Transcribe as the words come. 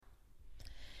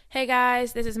Hey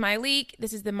guys, this is Myleik.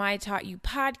 This is the My Taught You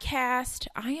podcast.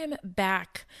 I am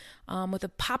back with a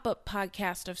pop-up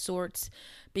podcast of sorts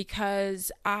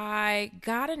because I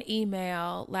got an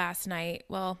email last night.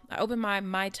 Well, I opened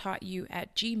my Taught You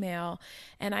at Gmail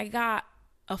and I got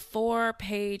a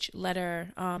 4-page letter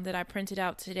that I printed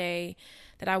out today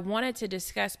that I wanted to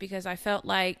discuss because I felt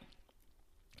like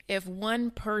if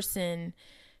one person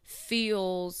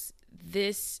feels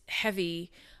this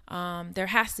heavy, there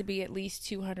has to be at least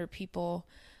 200 people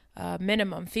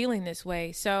minimum feeling this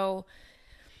way. So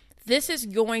this is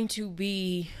going to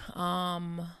be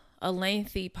a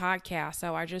lengthy podcast.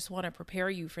 So I just want to prepare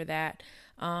you for that.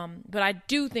 But I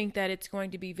do think that it's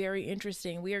going to be very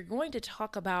interesting. We are going to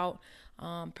talk about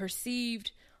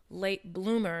perceived late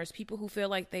bloomers, people who feel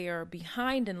like they are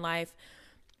behind in life.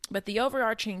 But the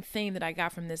overarching theme that I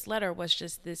got from this letter was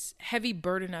just this heavy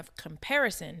burden of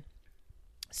comparison.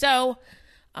 So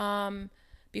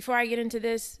before I get into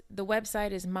this, the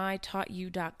website is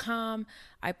mytaughtyou.com.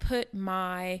 I put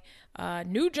my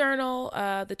new journal,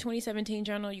 the 2017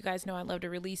 journal. You guys know I love to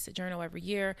release a journal every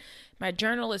year. My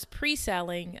journal is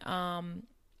pre-selling on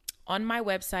my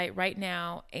website right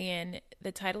now, and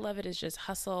the title of it is just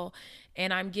Hustle.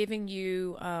 And I'm giving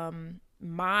you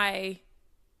my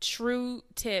true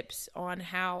tips on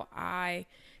how I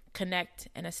connect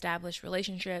and establish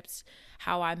relationships,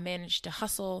 how I manage to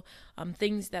hustle,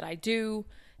 things that I do.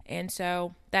 And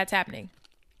so that's happening.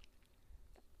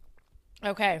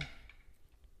 Okay.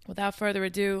 Without further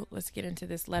ado, let's get into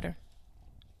this letter.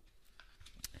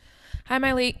 Hi,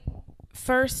 Myleik.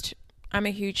 First, I'm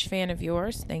a huge fan of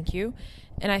yours. Thank you.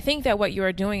 And I think that what you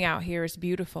are doing out here is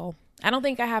beautiful. I don't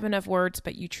think I have enough words,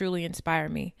 but you truly inspire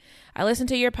me. I listen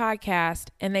to your podcast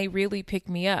and they really pick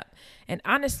me up. And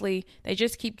honestly, they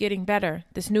just keep getting better.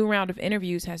 This new round of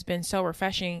interviews has been so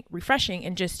refreshing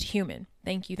and just human.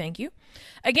 Thank you. Thank you.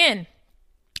 Again,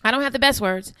 I don't have the best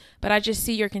words, but I just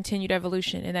see your continued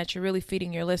evolution and that you're really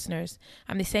feeding your listeners.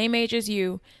 I'm the same age as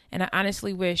you, and I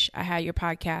honestly wish I had your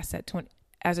podcast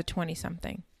as a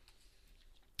 20-something.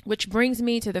 Which brings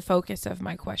me to the focus of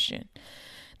my question.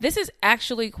 This is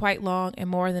actually quite long and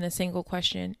more than a single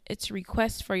question. It's a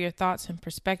request for your thoughts and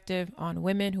perspective on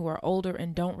women who are older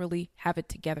and don't really have it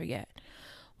together yet.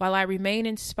 While I remain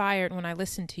inspired when I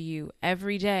listen to you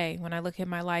every day, when I look at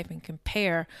my life and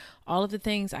compare all of the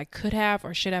things I could have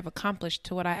or should have accomplished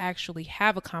to what I actually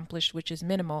have accomplished, which is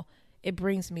minimal, it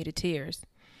brings me to tears.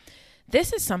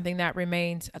 This is something that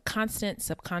remains a constant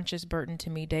subconscious burden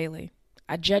to me daily.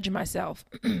 I judge myself,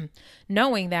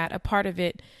 knowing that a part of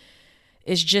it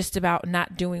is just about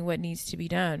not doing what needs to be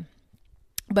done.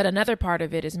 But another part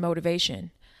of it is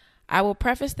motivation. I will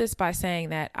preface this by saying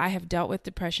that I have dealt with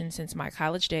depression since my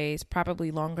college days, probably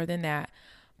longer than that,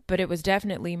 but it was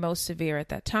definitely most severe at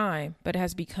that time, but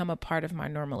has become a part of my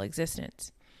normal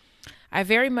existence. I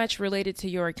very much related to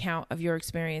your account of your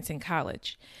experience in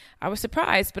college. I was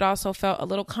surprised, but also felt a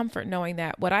little comfort knowing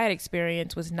that what I had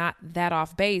experienced was not that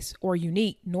off base or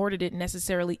unique, nor did it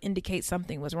necessarily indicate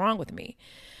something was wrong with me.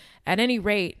 At any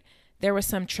rate, there were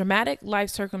some traumatic life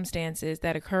circumstances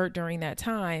that occurred during that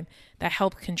time that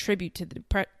helped contribute to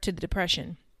the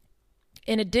depression.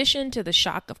 In addition to the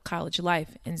shock of college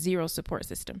life and zero support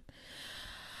system,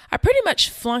 I pretty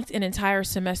much flunked an entire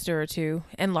semester or two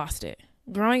and lost it.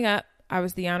 Growing up, I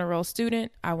was the honor roll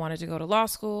student. I wanted to go to law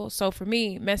school. So for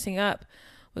me, messing up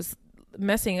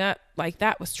like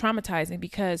that was traumatizing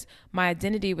because my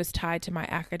identity was tied to my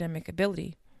academic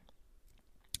ability.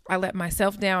 I let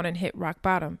myself down and hit rock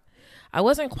bottom. I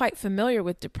wasn't quite familiar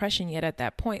with depression yet at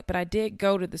that point, but I did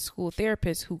go to the school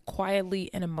therapist who quietly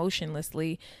and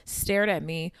emotionlessly stared at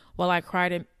me while I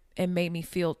cried and made me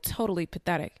feel totally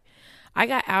pathetic. I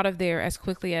got out of there as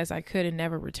quickly as I could and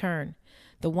never returned.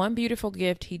 The one beautiful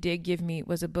gift he did give me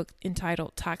was a book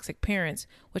entitled Toxic Parents,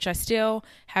 which I still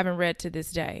haven't read to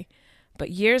this day. But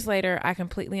years later, I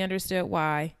completely understood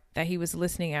why, that he was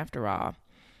listening after all.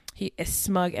 He, as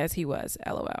smug as he was,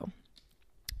 LOL.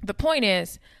 The point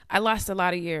is, I lost a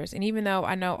lot of years, and even though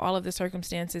I know all of the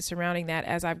circumstances surrounding that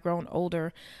as I've grown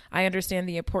older, I understand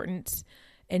the importance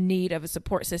and need of a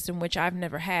support system, which I've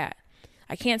never had.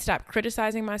 I can't stop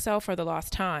criticizing myself for the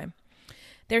lost time.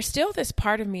 There's still this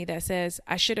part of me that says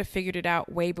I should have figured it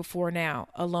out way before now,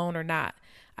 alone or not.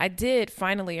 I did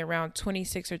finally around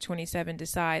 26 or 27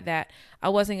 decide that I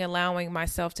wasn't allowing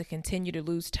myself to continue to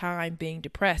lose time being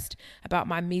depressed about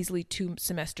my measly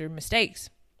 2-semester mistakes.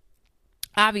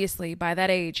 Obviously, by that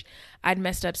age, I'd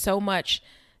messed up so much,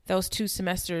 those 2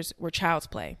 semesters were child's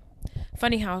play.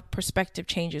 Funny how perspective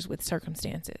changes with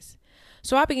circumstances.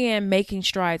 So I began making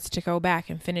strides to go back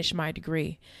and finish my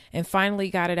degree, and finally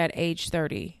got it at age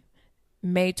 30,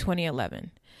 May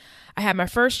 2011. I had my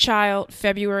first child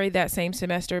February that same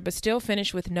semester, but still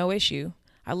finished with no issue.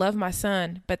 I love my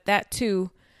son, but that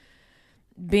too,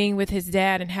 being with his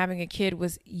dad and having a kid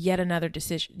was yet another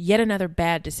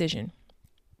bad decision.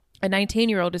 A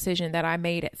 19-year-old decision that I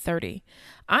made at 30.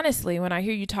 Honestly, when I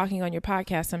hear you talking on your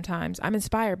podcast sometimes, I'm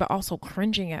inspired, but also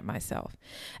cringing at myself.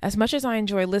 As much as I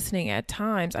enjoy listening at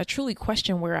times, I truly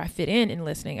question where I fit in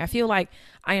listening. I feel like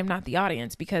I am not the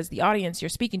audience because the audience you're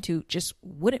speaking to just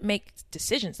wouldn't make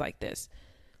decisions like this.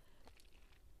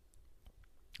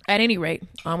 At any rate,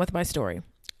 on with my story.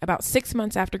 About 6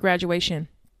 months after graduation,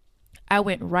 I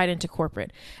went right into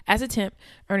corporate as a temp,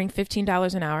 earning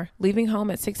 $15 an hour, leaving home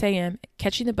at 6 a.m.,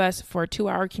 catching the bus for a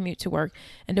 2-hour commute to work,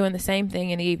 and doing the same thing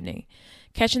in the evening.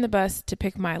 Catching the bus to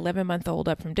pick my 11-month-old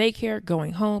up from daycare,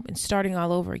 going home, and starting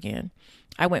all over again.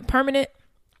 I went permanent,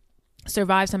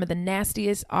 survived some of the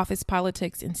nastiest office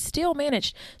politics, and still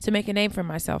managed to make a name for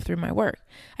myself through my work.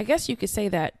 I guess you could say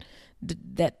that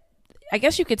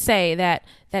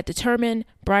determined,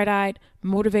 bright-eyed,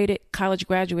 motivated college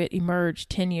graduate emerged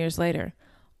 10 years later.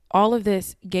 All of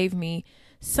this gave me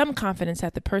some confidence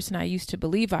that the person I used to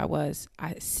believe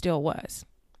I still was.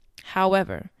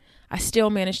 However, I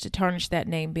still managed to tarnish that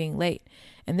name being late.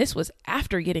 And this was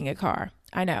after getting a car.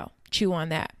 I know, chew on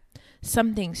that.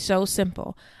 Something so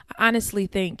simple. I honestly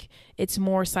think it's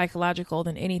more psychological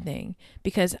than anything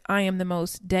because I am the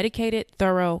most dedicated,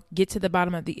 thorough, get to the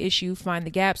bottom of the issue, find the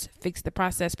gaps, fix the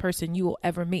process person you will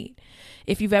ever meet.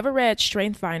 If you've ever read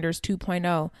StrengthsFinders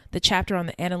 2.0, the chapter on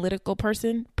the analytical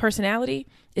personality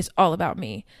is all about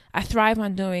me. I thrive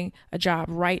on doing a job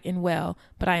right and well,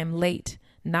 but I am late.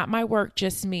 Not my work,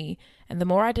 just me. And the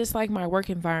more I dislike my work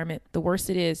environment, the worse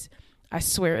it is. I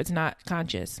swear it's not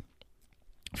conscious.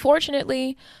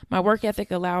 Fortunately, my work ethic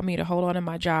allowed me to hold on to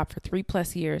my job for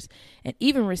 3+ years and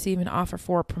even receive an offer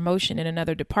for a promotion in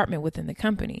another department within the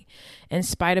company, in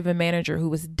spite of a manager who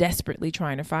was desperately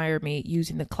trying to fire me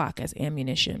using the clock as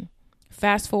ammunition.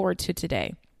 Fast forward to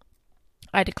today.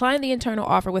 I declined the internal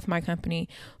offer with my company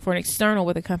for an external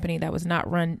with a company that was not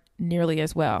run nearly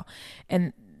as well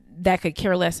and that could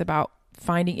care less about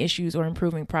finding issues or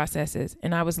improving processes,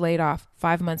 and I was laid off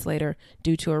 5 months later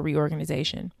due to a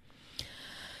reorganization.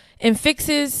 In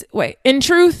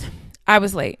truth, I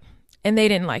was late and they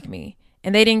didn't like me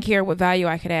and they didn't care what value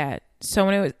I could add.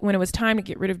 So when it was time to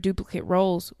get rid of duplicate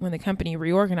roles, when the company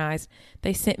reorganized,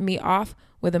 they sent me off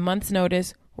with a month's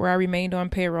notice where I remained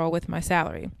on payroll with my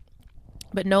salary,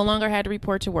 but no longer had to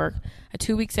report to work, a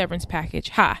 2-week severance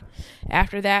package.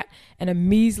 After that, and a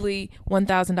measly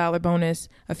 $1,000 bonus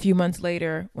a few months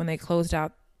later when they closed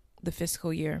out the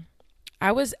fiscal year.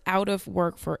 I was out of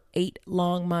work for 8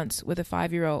 long months with a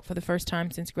 5-year-old for the first time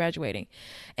since graduating.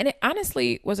 And it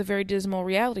honestly was a very dismal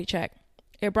reality check.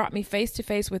 It brought me face to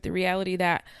face with the reality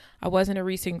that I wasn't a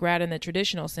recent grad in the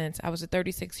traditional sense. I was a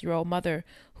 36-year-old mother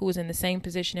who was in the same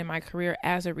position in my career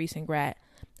as a recent grad.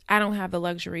 I don't have the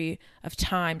luxury of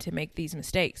time to make these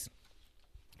mistakes.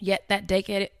 Yet that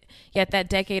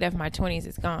decade of my 20s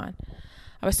is gone.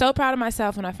 I was so proud of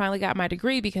myself when I finally got my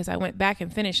degree because I went back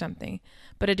and finished something.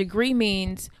 But a degree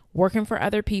means working for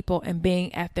other people and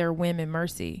being at their whim and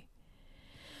mercy.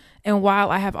 And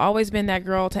while I have always been that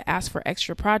girl to ask for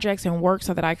extra projects and work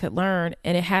so that I could learn,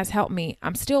 and it has helped me,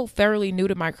 I'm still fairly new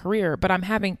to my career, but I'm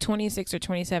having 26 or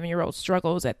 27-year-old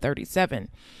struggles at 37.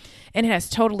 And it has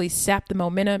totally sapped the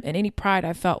momentum and any pride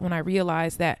I felt when I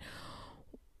realized that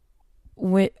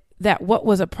what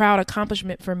was a proud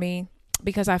accomplishment for me,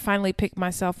 because I finally picked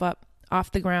myself up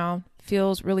off the ground,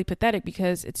 feels really pathetic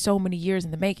because it's so many years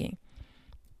in the making.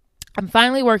 I'm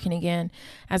finally working again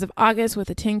as of August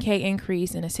with a $10,000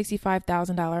 increase and a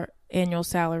 $65,000 annual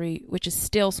salary, which is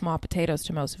still small potatoes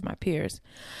to most of my peers,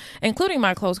 including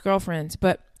my close girlfriends,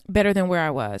 but better than where I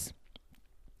was.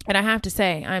 And I have to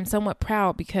say, I'm somewhat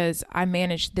proud because I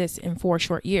managed this in 4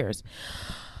 short years.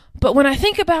 But when I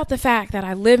think about the fact that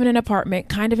I live in an apartment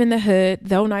kind of in the hood,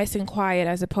 though nice and quiet,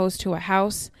 as opposed to a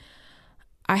house,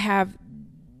 I have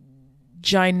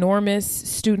ginormous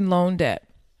student loan debt.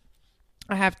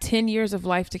 I have 10 years of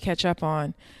life to catch up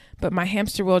on, but my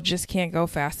hamster wheel just can't go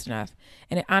fast enough.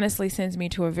 And it honestly sends me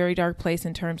to a very dark place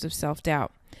in terms of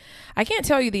self-doubt. I can't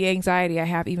tell you the anxiety I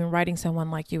have even writing someone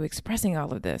like you expressing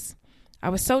all of this. I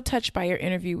was so touched by your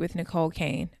interview with Nicole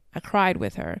Kane. I cried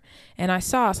with her, and I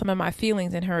saw some of my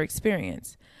feelings in her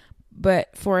experience.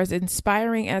 But for as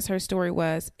inspiring as her story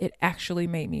was, it actually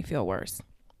made me feel worse.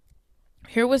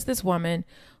 Here was this woman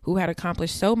who had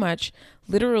accomplished so much,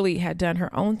 literally had done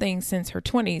her own thing since her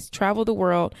 20s, traveled the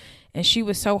world, and she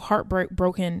was so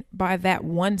heartbroken by that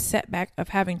one setback of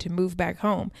having to move back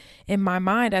home. In my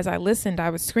mind, as I listened, I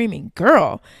was screaming,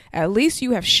 girl, at least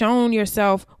you have shown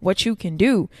yourself what you can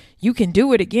do. You can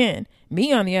do it again.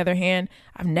 Me, on the other hand,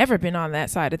 I've never been on that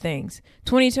side of things.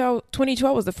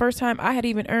 2012 was the first time I had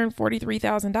even earned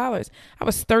 $43,000. I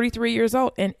was 33 years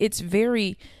old, and it's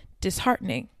very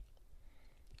disheartening.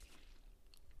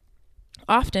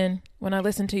 Often, when I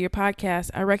listen to your podcast,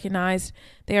 I recognize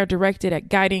they are directed at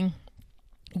guiding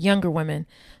younger women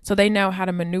so they know how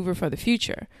to maneuver for the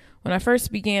future. When I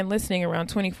first began listening around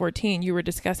 2014, you were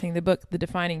discussing the book, The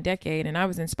Defining Decade, and I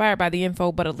was inspired by the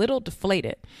info, but a little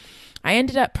deflated. I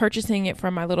ended up purchasing it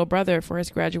from my little brother for his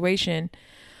graduation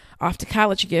off to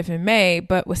college gift in May,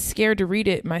 but was scared to read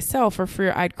it myself for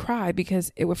fear I'd cry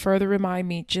because it would further remind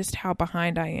me just how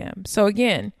behind I am. So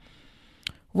again,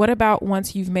 what about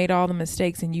once you've made all the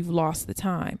mistakes and you've lost the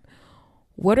time?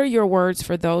 What are your words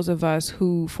for those of us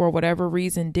who, for whatever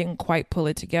reason, didn't quite pull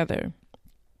it together?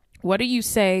 What do you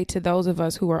say to those of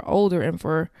us who are older and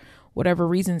for whatever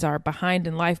reasons are behind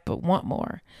in life but want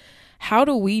more? How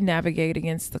do we navigate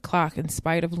against the clock in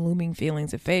spite of looming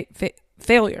feelings of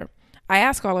failure? I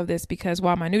ask all of this because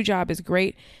while my new job is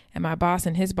great and my boss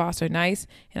and his boss are nice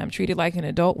and I'm treated like an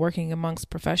adult working amongst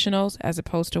professionals as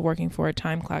opposed to working for a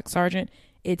time clock sergeant,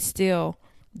 it's still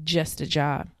just a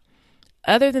job.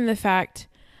 Other than the fact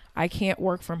I can't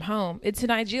work from home, it's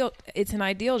an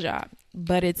ideal job,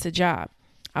 but it's a job.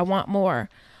 I want more.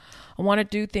 I want to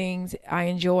do things I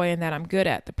enjoy and that I'm good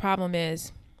at. The problem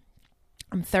is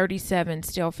I'm 37,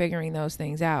 still figuring those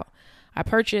things out. I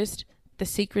purchased The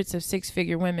Secrets of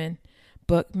Six-Figure Women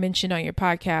book mentioned on your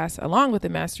podcast, along with The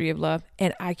Mastery of Love,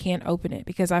 and I can't open it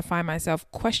because I find myself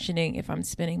questioning if I'm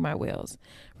spinning my wheels.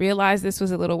 Realize this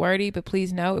was a little wordy, but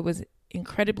please know it was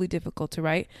incredibly difficult to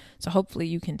write. So hopefully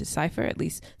you can decipher at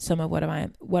least some of what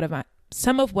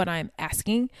I'm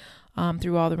asking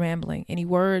through all the rambling. Any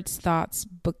words, thoughts,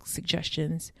 book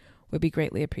suggestions would be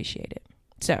greatly appreciated.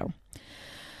 So,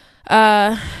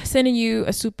 sending you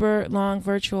a super long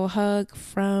virtual hug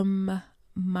from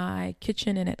my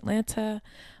kitchen in Atlanta.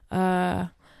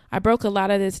 I broke a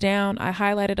lot of this down. I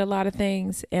highlighted a lot of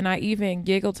things, and I even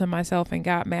giggled to myself and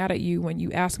got mad at you when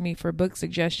you asked me for book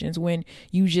suggestions when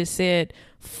you just said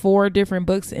 4 different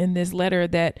books in this letter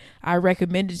that I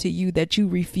recommended to you that you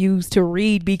refused to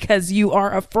read because you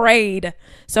are afraid.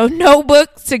 So no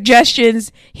book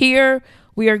suggestions here.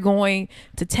 We are going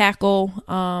to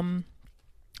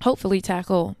hopefully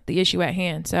tackle the issue at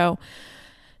hand. So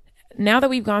now that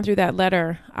we've gone through that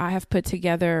letter, I have put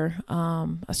together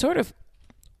a sort of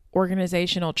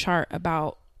organizational chart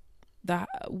about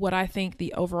what I think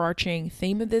the overarching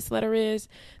theme of this letter is.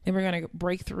 Then we're going to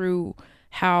break through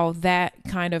how that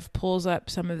kind of pulls up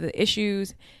some of the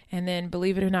issues. And then,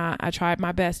 believe it or not, I tried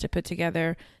my best to put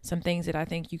together some things that I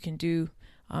think you can do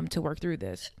to work through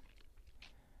this.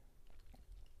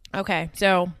 Okay,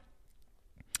 so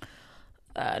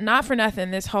not for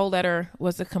nothing, this whole letter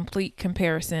was a complete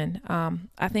comparison.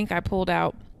 I think I pulled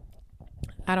out,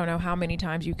 I don't know how many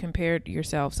times you compared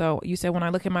yourself. So you said, when I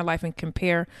look at my life and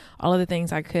compare all of the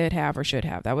things I could have or should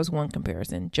have, that was one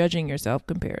comparison. Judging yourself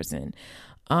comparison.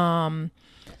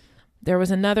 There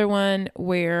was another one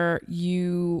where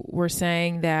you were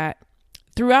saying that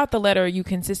throughout the letter, you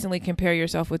consistently compare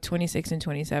yourself with 26 and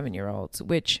 27-year-olds,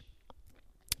 which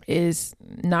is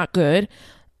not good.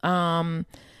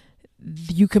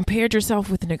 You compared yourself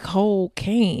with Nicole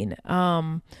Kane.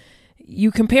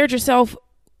 You compared yourself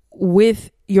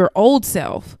with your old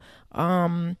self.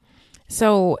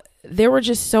 So there were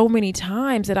just so many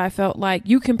times that I felt like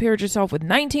you compared yourself with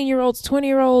 19-year-olds,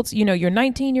 20-year-olds, your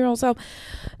 19-year-old self,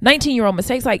 19-year-old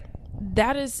mistakes. Like,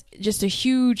 that is just a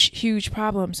huge, huge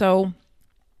problem. So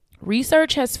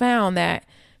research has found that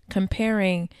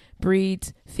comparing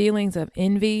breeds feelings of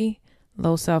envy,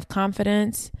 low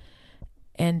self-confidence,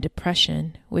 and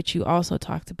depression, which you also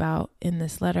talked about in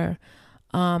this letter,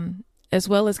 as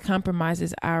well as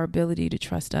compromises our ability to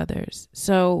trust others.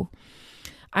 So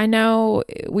I know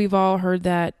we've all heard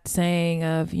that saying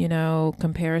of,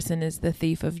 comparison is the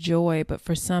thief of joy, but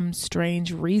for some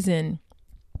strange reason,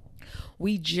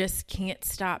 we just can't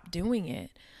stop doing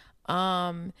it.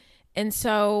 And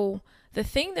so the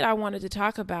thing that I wanted to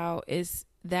talk about is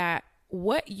that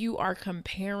what you are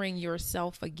comparing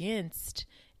yourself against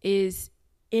is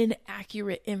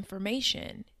inaccurate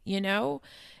information,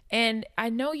 And I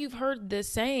know you've heard this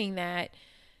saying that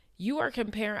you are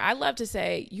comparing, I love to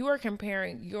say, you are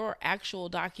comparing your actual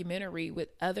documentary with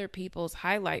other people's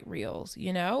highlight reels,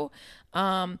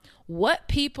 What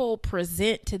people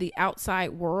present to the outside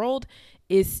world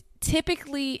is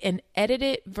typically an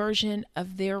edited version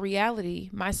of their reality,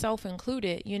 myself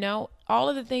included. All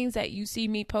of the things that you see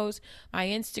me post, my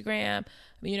Instagram,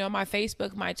 my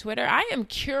Facebook, my Twitter, I am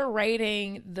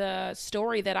curating the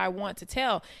story that I want to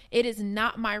tell. It is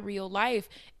not my real life.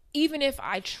 Even if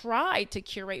I try to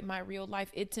curate my real life,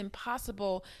 it's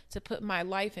impossible to put my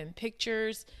life in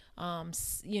pictures,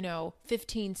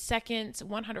 15 seconds,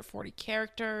 140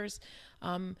 characters.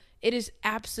 It is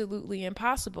absolutely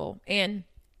impossible. And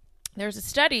there's a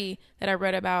study that I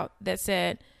read about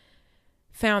that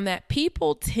found that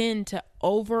people tend to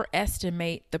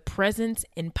overestimate the presence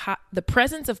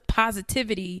of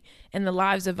positivity in the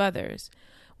lives of others,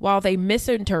 while they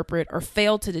misinterpret or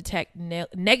fail to detect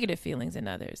negative feelings in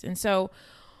others. And so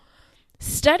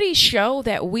studies show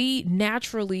that we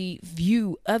naturally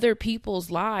view other people's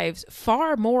lives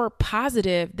far more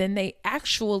positive than they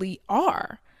actually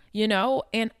are,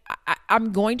 and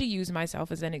I'm going to use myself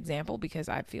as an example because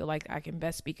I feel like I can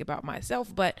best speak about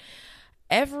myself. But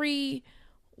every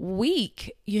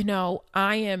week,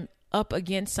 I am up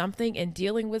against something and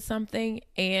dealing with something.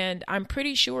 And I'm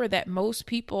pretty sure that most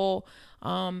people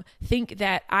think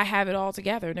that I have it all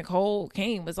together. Nicole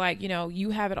Kane was like, you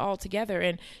have it all together.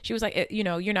 And she was like,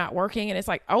 you're not working. And it's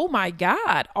like, oh my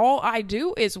God, all I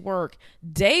do is work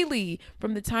daily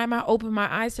from the time I open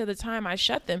my eyes to the time I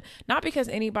shut them. Not because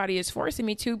anybody is forcing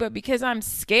me to, but because I'm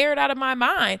scared out of my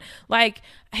mind. Like,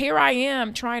 here I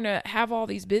am trying to have all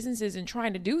these businesses and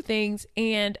trying to do things,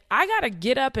 and I got to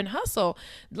get up and hustle.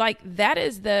 Like, that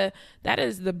is the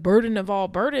burden of all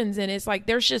burdens. And it's like,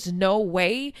 there's just no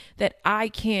way that I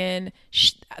can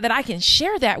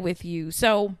share that with you.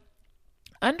 So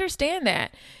understand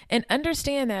that, and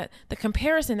understand that the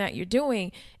comparison that you're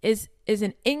doing is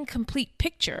an incomplete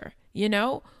picture.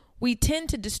 We tend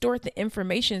to distort the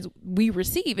information we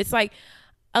receive. It's like,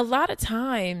 a lot of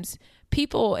times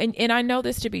people, and I know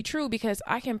this to be true because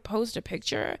I can post a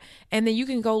picture and then you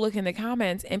can go look in the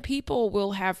comments and people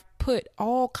will have put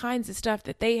all kinds of stuff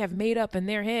that they have made up in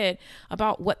their head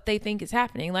about what they think is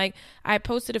happening. Like, I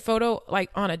posted a photo like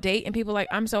on a date and people like,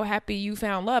 I'm so happy you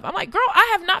found love. I'm like, girl, I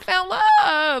have not found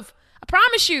love. I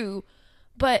promise you.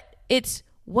 But it's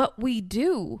what we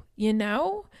do,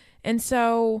 And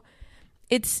so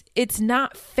it's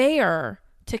not fair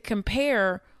to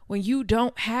compare when you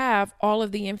don't have all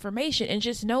of the information, and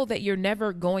just know that you're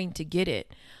never going to get it.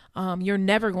 You're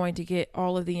never going to get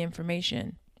all of the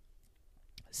information.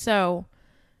 So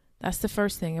that's the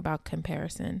first thing about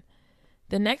comparison.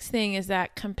 The next thing is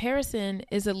that comparison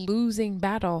is a losing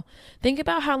battle. Think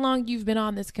about how long you've been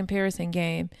on this comparison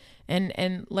game,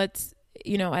 and let's,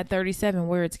 at 37,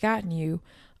 where it's gotten you.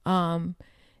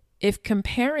 If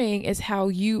comparing is how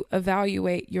you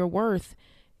evaluate your worth,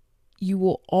 you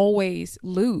will always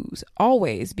lose,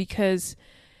 always, because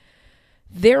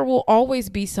there will always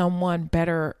be someone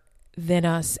better than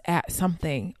us at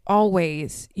something,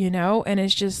 always, and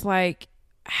it's just like,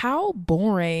 how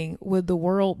boring would the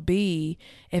world be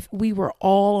if we were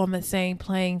all on the same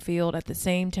playing field at the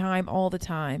same time, all the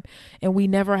time, and we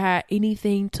never had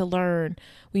anything to learn.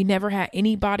 We never had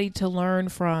anybody to learn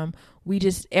from.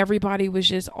 Everybody was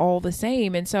just all the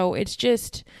same. And so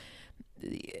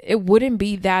it wouldn't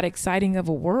be that exciting of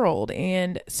a world.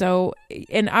 And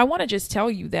I want to just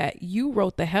tell you that you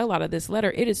wrote the hell out of this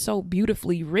letter. It is so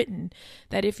beautifully written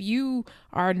that if you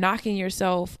are knocking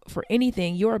yourself for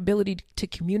anything, your ability to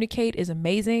communicate is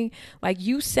amazing. Like,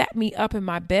 you sat me up in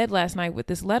my bed last night with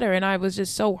this letter, and I was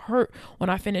just so hurt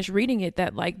when I finished reading it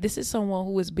that, like, this is someone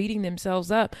who is beating themselves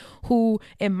up, who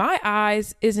in my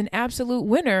eyes is an absolute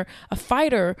winner, a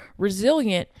fighter,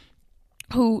 resilient,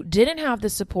 who didn't have the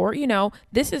support.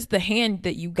 This is the hand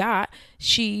that you got.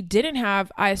 She didn't have,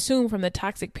 I assume from the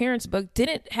Toxic Parents book,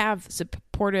 didn't have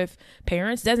supportive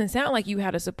parents. Doesn't sound like you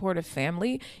had a supportive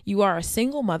family. You are a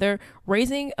single mother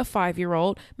raising a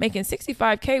 5-year-old, making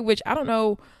 $65K, which I don't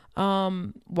know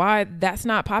why that's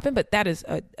not popping, but that is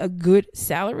a good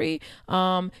salary.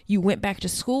 You went back to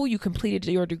school, you completed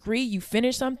your degree, you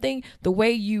finished something. The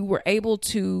way you were able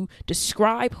to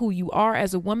describe who you are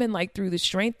as a woman, like through the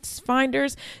Strengths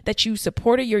Finders, that you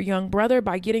supported your young brother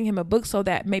by getting him a book so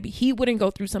that maybe he wouldn't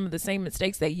go through some of the same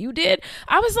mistakes that you did.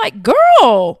 I was like,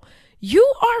 girl,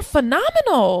 you are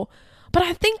phenomenal, but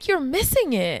I think you're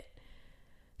missing it.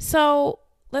 So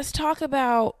let's talk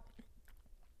about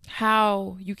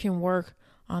how you can work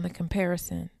on the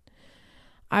comparison.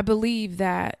 I believe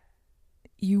that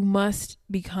you must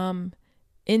become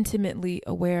intimately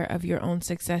aware of your own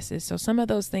successes. So some of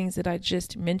those things that I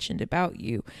just mentioned about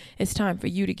you, it's time for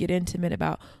you to get intimate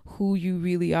about who you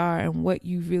really are and what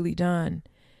you've really done.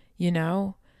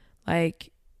 Like,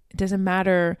 it doesn't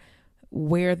matter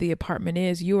where the apartment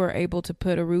is, you are able to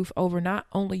put a roof over not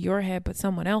only your head, but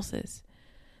someone else's.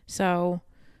 So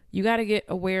you got to get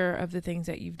aware of the things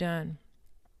that you've done.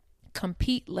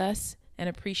 Compete less and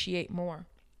appreciate more.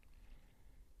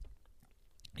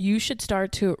 You should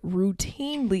start to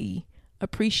routinely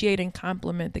appreciate and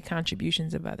compliment the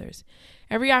contributions of others.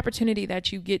 Every opportunity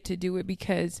that you get to do it,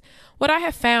 because what I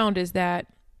have found is that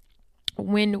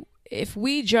if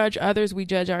we judge others, we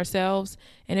judge ourselves.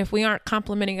 And if we aren't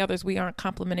complimenting others, we aren't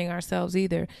complimenting ourselves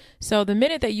either. So the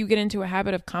minute that you get into a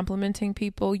habit of complimenting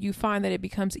people, you find that it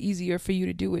becomes easier for you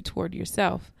to do it toward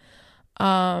yourself.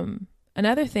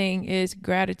 Another thing is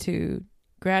gratitude.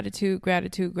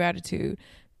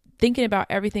 Thinking about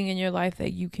everything in your life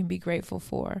that you can be grateful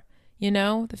for.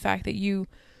 The fact that you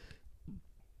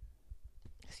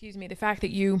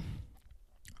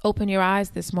open your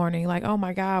eyes this morning, like, oh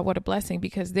my God, what a blessing,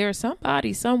 because there's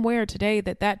somebody somewhere today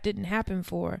that didn't happen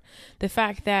for. The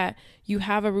fact that you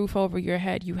have a roof over your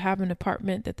head, you have an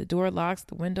apartment that the door locks,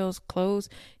 the windows close,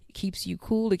 it keeps you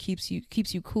cool. It keeps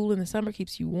you cool in the summer,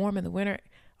 keeps you warm in the winter.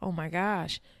 Oh my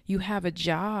gosh, you have a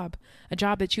job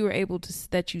that you were able to,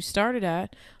 that you started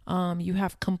at. You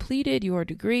have completed your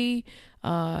degree.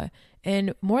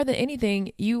 And more than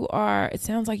anything, it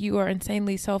sounds like you are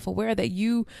insanely self-aware, that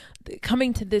you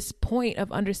coming to this point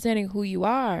of understanding who you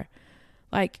are.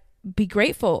 Like, be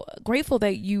grateful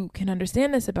that you can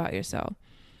understand this about yourself.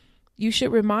 You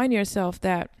should remind yourself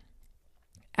that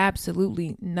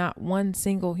absolutely not one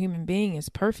single human being is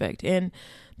perfect. And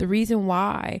the reason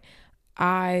why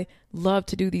I love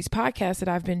to do these podcasts that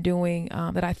I've been doing,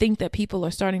 that I think that people are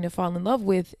starting to fall in love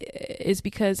with, is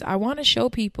because I want to show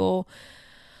people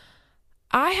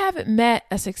I haven't met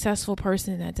a successful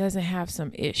person that doesn't have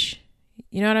some ish.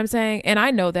 You know what I'm saying? And I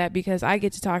know that because I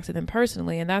get to talk to them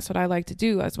personally. And that's what I like to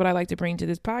do. That's what I like to bring to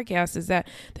this podcast, is that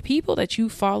the people that you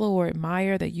follow or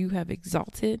admire, that you have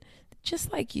exalted,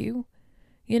 just like you.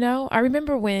 I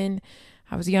remember when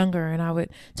I was younger and I would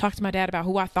talk to my dad about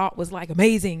who I thought was like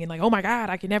amazing and like, oh my God,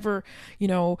 I could never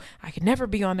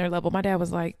be on their level. My dad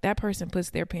was like, that person puts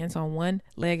their pants on one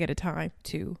leg at a time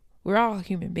too. We're all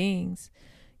human beings,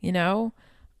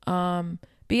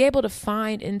 be able to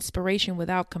find inspiration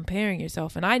without comparing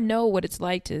yourself. And I know what it's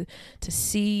like to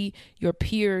see your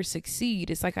peers succeed.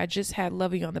 It's like I just had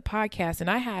Lovey on the podcast, and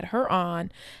I had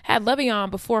Lovey on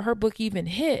before her book even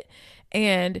hit.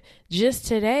 And just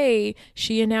today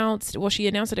she announced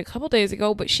it a couple days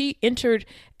ago, but she entered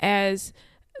as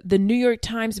the New York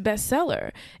Times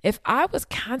bestseller. If I was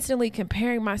constantly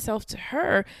comparing myself to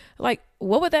her, like,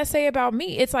 what would that say about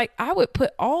me? It's like I would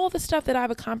put all the stuff that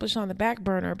I've accomplished on the back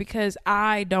burner because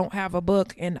I don't have a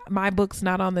book and my book's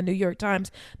not on the New York Times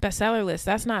bestseller list.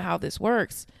 That's not how this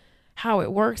works. How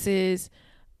it works is,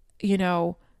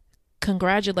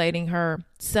 congratulating her,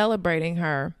 celebrating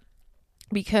her,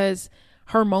 because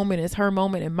her moment is her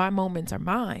moment and my moments are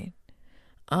mine.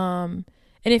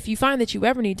 And if you find that you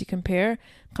ever need to compare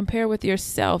with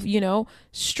yourself,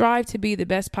 strive to be the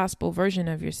best possible version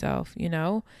of yourself,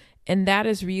 and that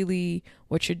is really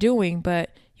what you're doing.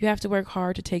 But you have to work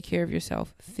hard to take care of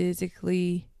yourself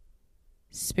physically,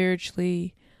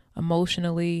 spiritually,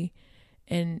 emotionally,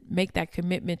 and make that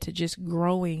commitment to just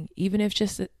growing, even if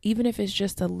it's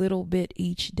just a little bit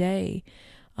each day.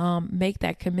 Make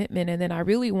that commitment. And then I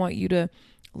really want you to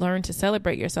learn to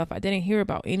celebrate yourself. I didn't hear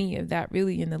about any of that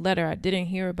really in the letter. I didn't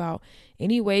hear about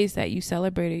any ways that you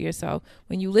celebrated yourself.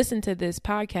 When you listen to this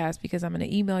podcast, because I'm going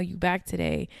to email you back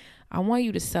today, I want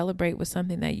you to celebrate with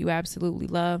something that you absolutely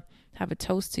love. Have a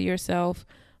toast to yourself.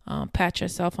 Pat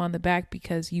yourself on the back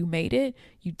because you made it.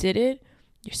 You did it.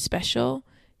 You're special.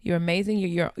 You're amazing.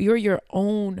 You're your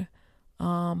own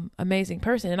amazing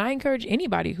person. And I encourage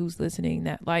anybody who's listening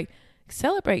that, like,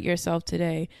 celebrate yourself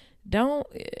today. Don't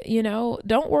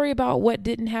worry about what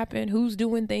didn't happen, who's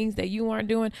doing things that you aren't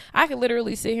doing. I could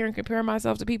literally sit here and compare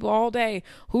myself to people all day.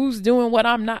 Who's doing what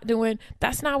I'm not doing?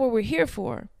 That's not what we're here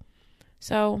for.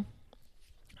 So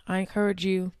I encourage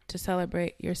you to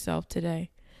celebrate yourself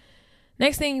today.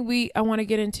 Next thing I want to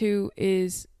get into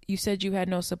is, you said you had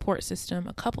no support system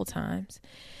a couple times.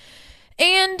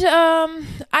 And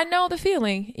I know the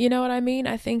feeling, you know what I mean?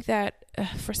 I think that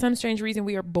for some strange reason,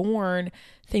 we are born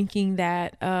thinking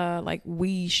that our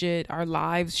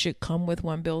lives should come with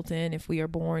one built in if we are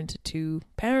born to two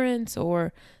parents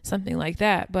or something like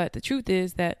that. But the truth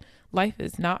is that life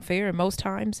is not fair. And most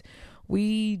times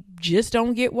we just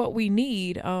don't get what we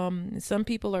need. Some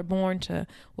people are born to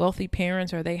wealthy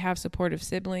parents or they have supportive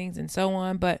siblings and so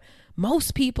on. But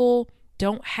most people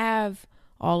don't have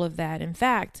all of that. In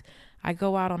fact, I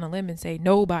go out on a limb and say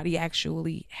nobody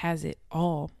actually has it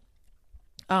all.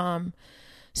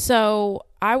 So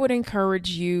I would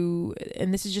encourage you,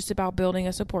 and this is just about building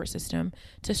a support system,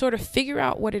 to sort of figure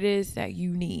out what it is that you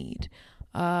need.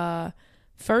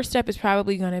 First step is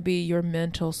probably going to be your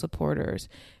mental supporters.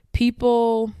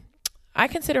 I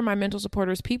consider my mental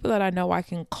supporters people that I know I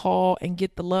can call and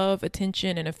get the love,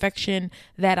 attention, and affection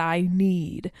that I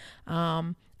need.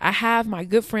 I have my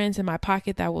good friends in my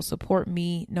pocket that will support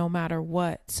me no matter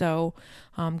what. So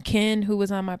Ken, who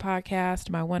was on my podcast,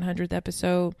 my 100th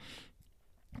episode,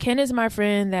 Ken is my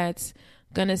friend that's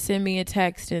going to send me a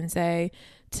text and say,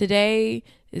 today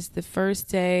is the first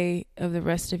day of the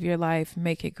rest of your life.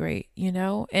 Make it great,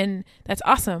 and that's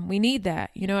awesome. We need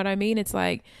that. You know what I mean? It's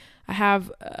like I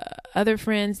have other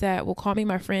friends that will call me.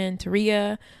 My friend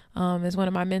Taria is one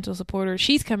of my mental supporters.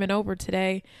 She's coming over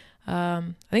today. I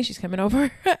think she's coming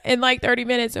over in like 30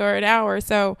 minutes or an hour.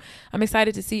 So I'm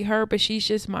excited to see her, but she's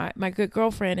just my good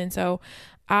girlfriend. And so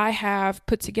I have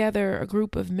put together a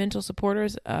group of mental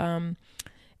supporters. And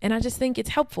I just think it's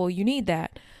helpful. You need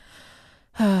that.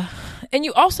 And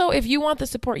you also, if you want the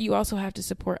support, you also have to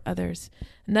support others.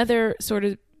 Another sort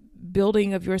of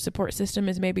building of your support system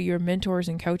is maybe your mentors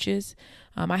and coaches.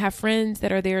 I have friends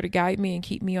that are there to guide me and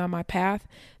keep me on my path.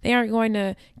 They aren't going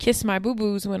to kiss my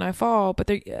boo-boos when I fall, but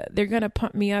they're going to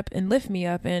pump me up and lift me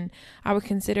up. And I would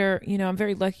consider, I'm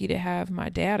very lucky to have my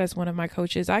dad as one of my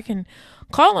coaches. I can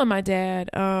call on my dad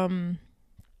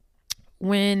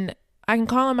when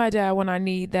I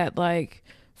need that, like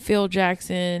Phil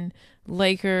Jackson,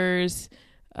 Lakers,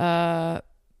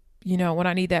 when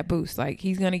I need that boost. Like,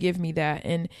 he's going to give me that.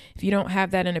 And if you don't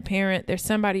have that in a parent, there's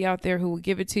somebody out there who will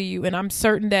give it to you. And I'm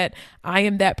certain that I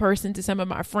am that person to some of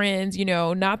my friends,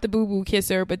 not the boo-boo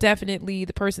kisser, but definitely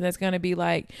the person that's going to be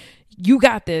like, you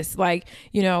got this. Like,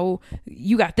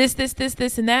 you got this,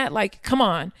 and that. Like, come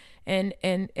on.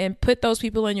 And put those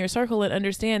people in your circle and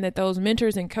understand that those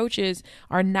mentors and coaches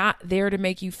are not there to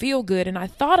make you feel good. And I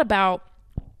thought about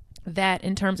that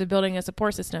in terms of building a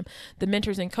support system, the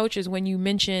mentors and coaches, when you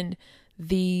mentioned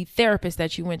the therapist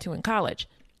that you went to in college.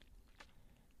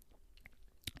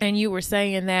 And you were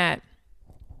saying that,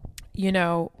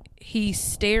 he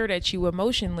stared at you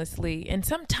emotionlessly. And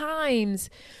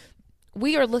sometimes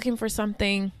we are looking for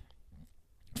something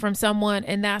from someone,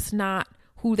 and that's not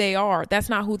who they are. That's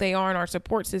not who they are in our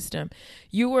support system.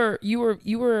 You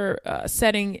were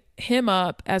setting him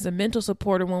up as a mental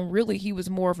supporter when really he was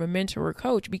more of a mentor or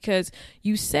coach, because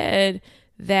you said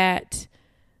that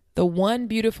the one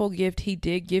beautiful gift he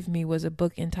did give me was a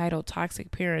book entitled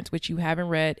Toxic Parents, which you haven't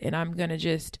read. And I'm going to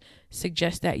just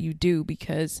suggest that you do,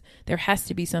 because there has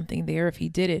to be something there if he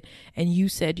did it. And you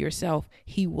said yourself,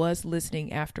 he was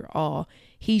listening after all.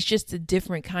 He's just a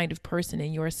different kind of person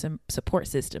in your support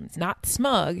systems, not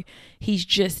smug. He's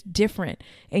just different.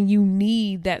 And you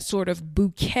need that sort of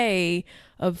bouquet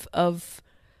of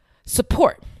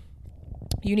support.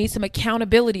 You need some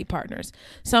accountability partners,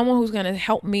 someone who's going to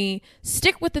help me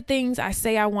stick with the things I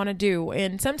say I want to do.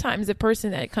 And sometimes the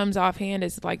person that comes offhand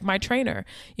is like my trainer.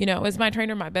 Is my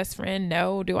trainer my best friend?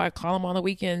 No. Do I call him on the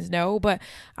weekends? No. But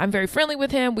I'm very friendly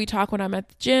with him. We talk when I'm at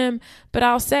the gym, but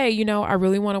I'll say, I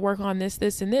really want to work on this,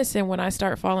 and this. And when I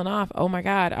start falling off, oh my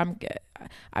God,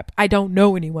 I don't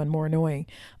know anyone more annoying.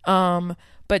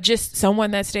 But just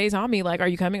someone that stays on me, like, are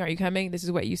you coming? Are you coming? This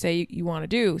is what you say you want to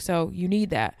do. So you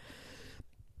need that.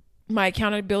 My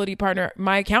accountability partner,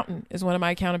 my accountant is one of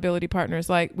my accountability partners.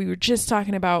 Like we were just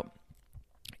talking about,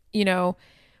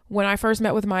 when I first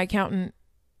met with my accountant,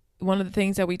 one of the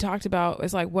things that we talked about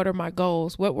is like, what are my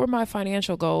goals? What were my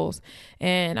financial goals?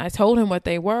 And I told him what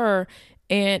they were.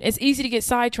 And it's easy to get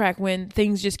sidetracked when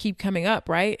things just keep coming up,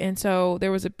 right? And so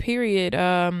there was a period,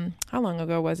 how long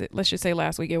ago was it? Let's just say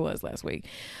last week. It was last week.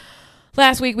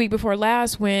 Week before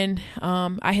last, when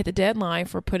I hit the deadline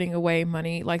for putting away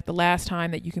money, like the last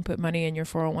time that you can put money in your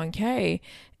 401k.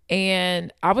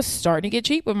 And I was starting to get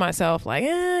cheap with myself, like,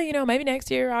 maybe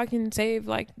next year I can save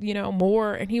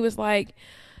more. And he was like,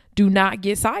 do not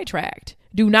get sidetracked.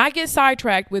 Do not get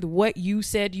sidetracked with what you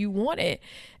said you wanted.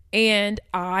 And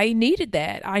I needed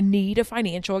that. I need a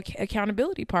financial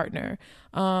accountability partner.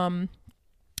 And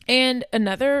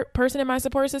another person in my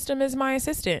support system is my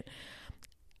assistant.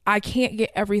 I can't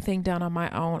get everything done on my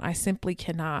own. I simply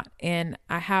cannot. And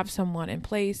I have someone in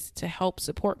place to help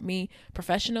support me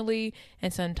professionally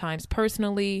and sometimes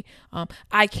personally.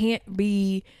 I can't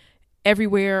be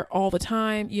everywhere all the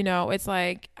time. It's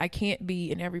like I can't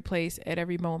be in every place at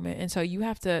every moment. And so you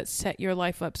have to set your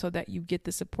life up so that you get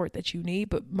the support that you need.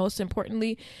 But most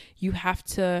importantly, you have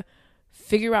to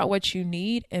figure out what you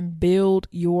need and build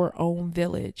your own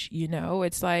village.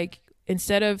 It's like,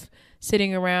 instead of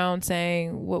sitting around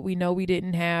saying what we know we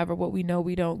didn't have or what we know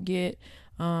we don't get,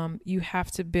 You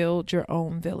have to build your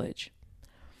own village.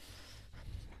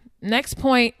 Next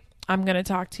point I'm going to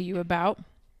talk to you about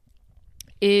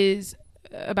is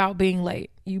about being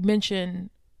late. You mentioned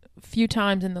a few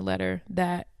times in the letter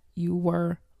that you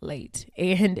were late.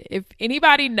 And if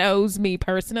anybody knows me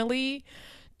personally,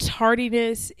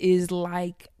 tardiness is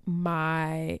like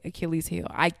my Achilles heel.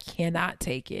 I cannot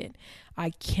take it.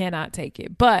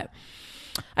 But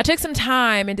I took some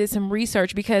time and did some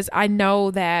research because I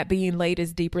know that being late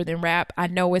is deeper than rap. I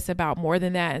know it's about more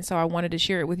than that. And so I wanted to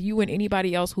share it with you and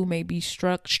anybody else who may be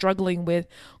struggling with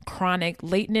chronic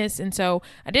lateness. And so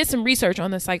I did some research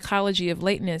on the psychology of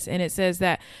lateness. And it says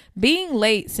that being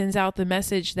late sends out the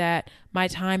message that my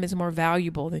time is more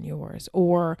valuable than yours,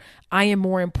 or I am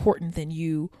more important than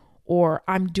you, or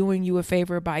I'm doing you a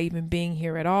favor by even being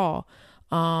here at all.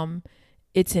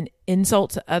 It's an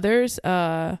insult to others.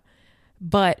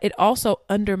 But it also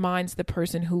undermines the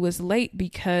person who was late,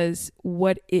 because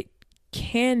what it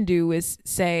can do is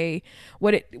say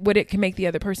what it can make the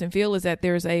other person feel is that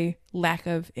there's a lack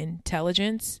of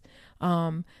intelligence.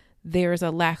 There's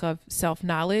a lack of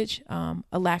self-knowledge,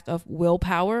 a lack of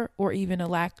willpower, or even a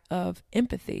lack of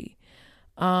empathy.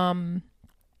 But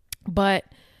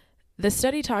the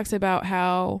study talks about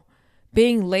how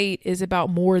being late is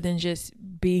about more than just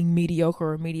being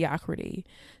mediocre or mediocrity.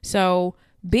 So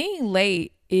being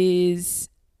late is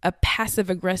a passive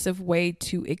aggressive way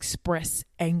to express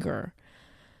anger.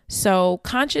 So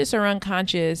conscious or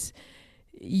unconscious,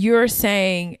 you're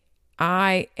saying,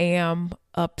 I am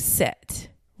upset,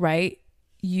 right?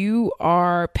 You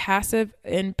are passive,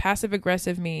 and passive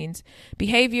aggressive means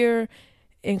behavior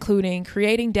including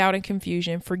creating doubt and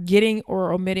confusion, forgetting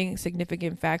or omitting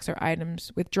significant facts or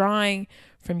items, withdrawing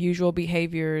from usual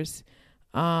behaviors,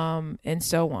 and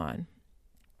so on.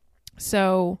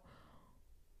 So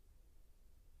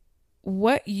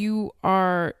what you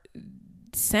are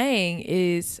saying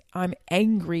is, I'm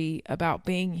angry about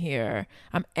being here.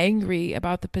 I'm angry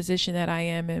about the position that I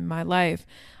am in my life.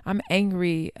 I'm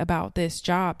angry about this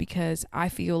job because I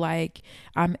feel like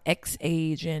I'm X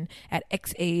age, and at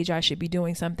X age I should be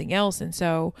doing something else. And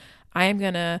so I am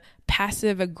going to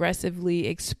passive aggressively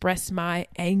express my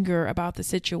anger about the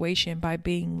situation by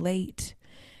being late.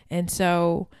 And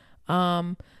so,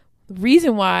 the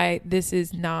reason why this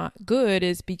is not good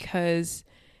is because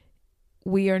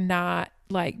we are not,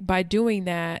 like, by doing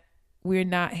that, we're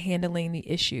not handling the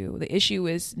issue. The issue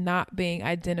is not being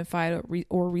identified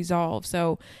or resolved.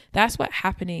 So that's what's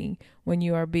happening when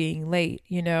you are being late.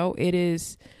 You know, it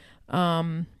is,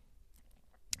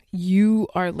 you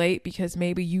are late because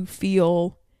maybe you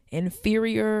feel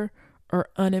inferior or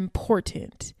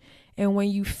unimportant. And when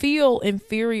you feel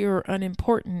inferior or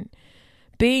unimportant,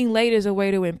 being late is a way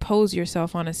to impose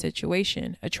yourself on a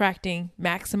situation, attracting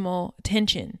maximal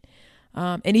attention,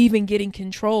 and even getting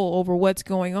control over what's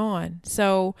going on.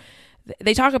 So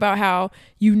they talk about how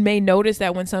you may notice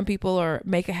that when some people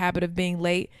make a habit of being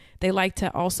late, they like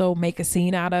to also make a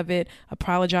scene out of it,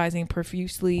 apologizing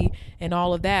profusely and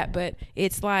all of that. But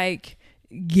it's like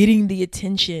getting the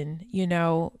attention, you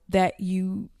know, that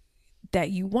you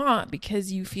want,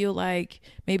 because you feel like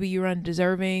maybe you're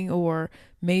undeserving, or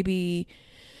maybe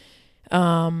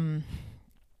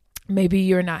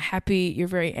you're not happy, you're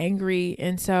very angry.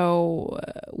 And so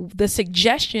the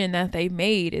suggestion that they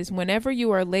made is, whenever you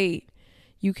are late,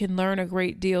 you can learn a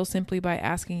great deal simply by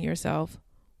asking yourself,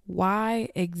 why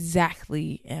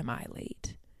exactly am I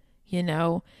late? You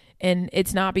know, and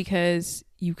it's not because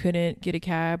you couldn't get a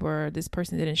cab, or this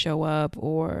person didn't show up,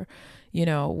 or, you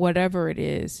know, whatever it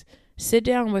is. Sit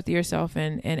down with yourself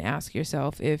and ask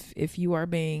yourself if you are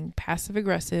being passive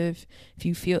aggressive,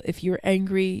 if you're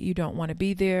angry, you don't want to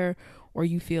be there, or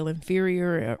you feel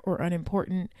inferior or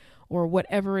unimportant, or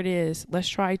whatever it is. Let's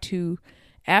try to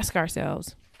ask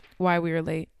ourselves why we are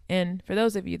late. And for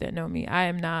those of you that know me, I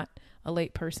am not a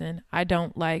late person. I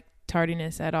don't like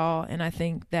tardiness at all. And I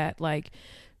think that, like,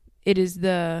 it is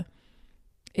the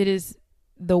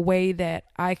way that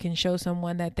I can show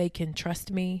someone that they can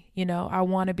trust me. You know, I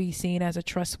want to be seen as a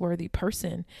trustworthy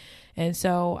person. And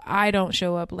so I don't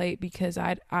show up late because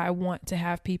I want to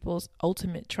have people's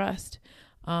ultimate trust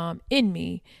in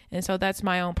me. And so that's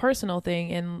my own personal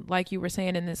thing. And like you were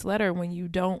saying in this letter, when you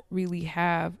don't really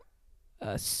have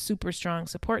a super strong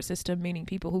support system, meaning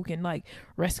people who can, like,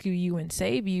 rescue you and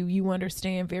save you, you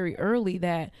understand very early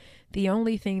that the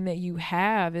only thing that you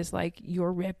have is, like,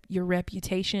 your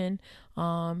reputation,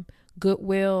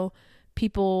 goodwill,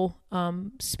 people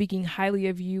speaking highly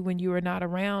of you when you are not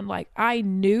around. Like, I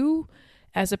knew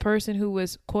as a person who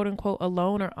was quote unquote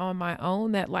alone or on my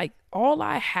own that, like, all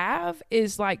I have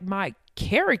is, like, my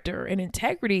character and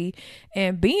integrity,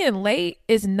 and being late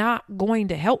is not going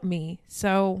to help me.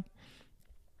 So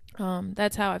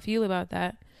that's how I feel about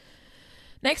that.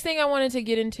 Next thing I wanted to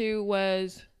get into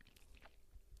was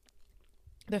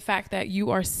the fact that you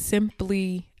are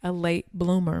simply a late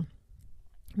bloomer.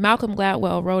 Malcolm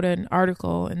Gladwell wrote an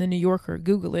article in the New Yorker.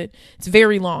 Google it. It's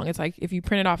very long. It's like, if you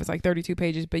print it off, it's like 32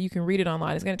 pages, but you can read it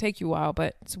online. It's going to take you a while,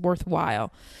 but it's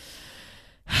worthwhile.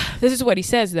 This is what he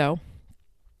says, though.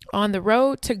 On the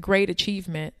road to great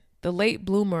achievement, the late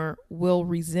bloomer will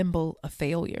resemble a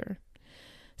failure.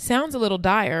 Sounds a little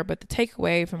dire, but the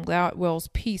takeaway from Gladwell's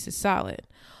piece is solid.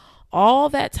 All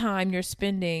that time you're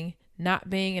spending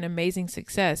not being an amazing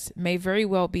success may very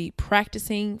well be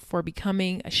practicing for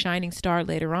becoming a shining star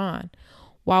later on.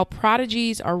 While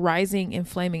prodigies are rising and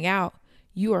flaming out,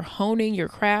 you are honing your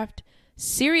craft,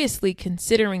 seriously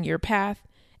considering your path,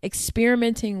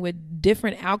 experimenting with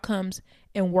different outcomes,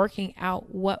 and working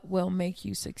out what will make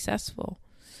you successful.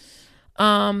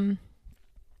 So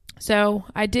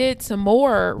I did some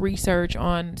more research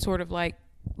on sort of like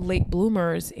late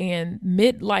bloomers, and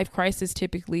midlife crisis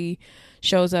typically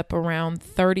shows up around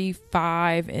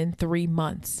 35 and 3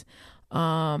 months.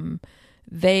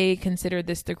 They consider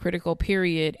this the critical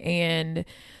period, and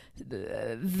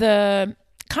the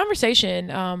conversations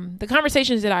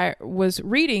that I was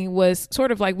reading was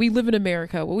sort of like, we live in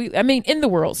America. In the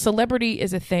world, celebrity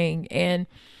is a thing. And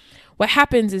what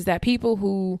happens is that people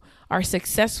who are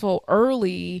successful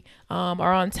early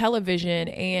are on television,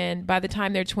 and by the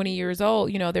time they're 20 years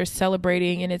old, they're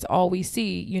celebrating, and it's all we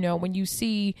see. When you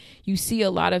see a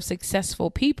lot of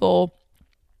successful people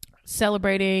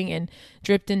celebrating and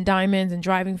dripped in diamonds and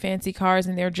driving fancy cars,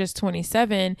 and they're just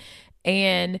 27.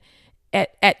 And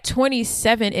at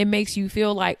 27, it makes you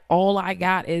feel like all I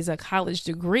got is a college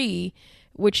degree,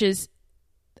 which is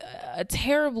a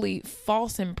terribly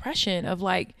false impression of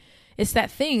like, it's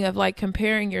that thing of like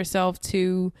comparing yourself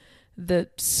to the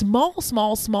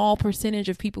small percentage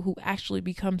of people who actually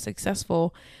become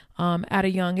successful at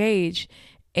a young age.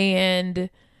 And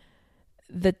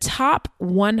the top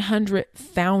 100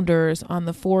 founders on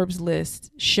the Forbes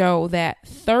list show that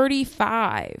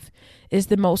 35 is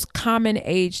the most common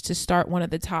age to start one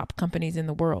of the top companies in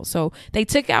the world. So they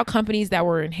took out companies that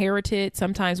were inherited.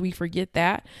 Sometimes we forget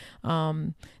that.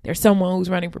 There's someone who's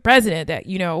running for president that,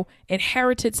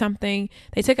 inherited something.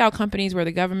 They took out companies where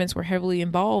the governments were heavily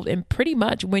involved. And pretty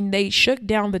much when they shook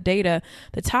down the data,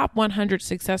 the top 100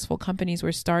 successful companies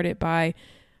were started by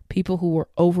people who were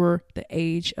over the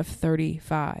age of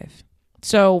 35.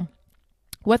 So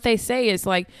what they say is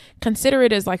like, consider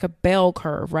it as like a bell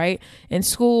curve, right? In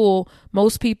school,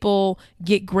 most people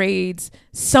get grades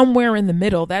somewhere in the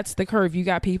middle. That's the curve. You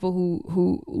got people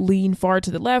who lean far to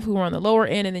the left, who are on the lower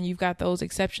end, and then you've got those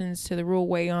exceptions to the rule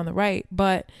way on the right.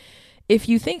 But if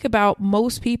you think about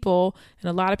most people, and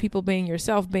a lot of people being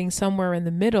yourself, being somewhere in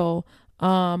the middle,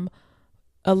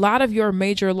 a lot of your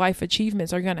major life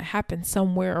achievements are going to happen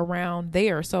somewhere around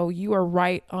there. So you are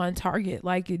right on target.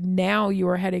 Like now you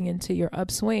are heading into your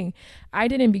upswing. I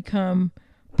didn't become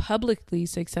publicly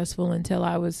successful until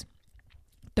I was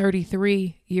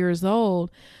 33 years old.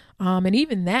 And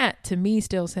even that to me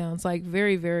still sounds like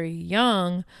very, very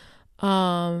young.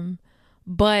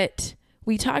 But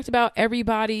we talked about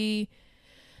everybody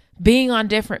being on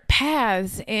different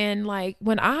paths. And like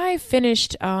when I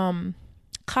finished,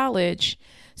 college.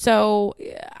 So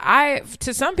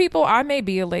to some people, I may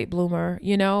be a late bloomer.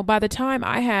 By the time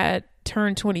I had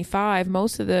turned 25,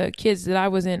 most of the kids that I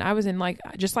was in like,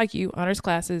 just like you, honors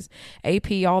classes,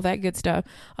 AP, all that good stuff.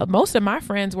 Most of my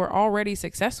friends were already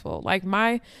successful. Like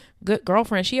my good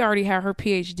girlfriend, she already had her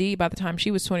PhD by the time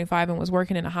she was 25 and was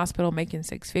working in a hospital making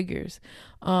 6 figures.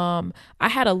 I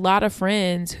had a lot of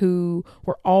friends who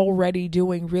were already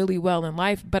doing really well in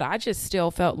life, but I just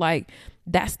still felt like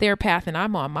that's their path and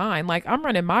I'm on mine. Like I'm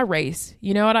running my race.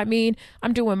 You know what I mean?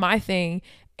 I'm doing my thing.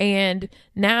 And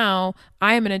now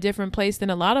I am in a different place than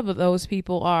a lot of those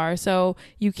people are. So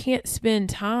you can't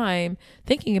spend time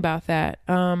thinking about that.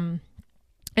 And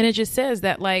it just says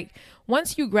that like,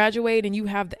 once you graduate and you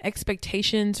have the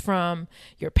expectations from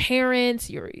your parents,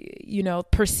 your,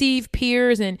 perceived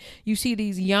peers, and you see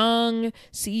these young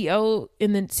CEOs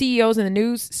in the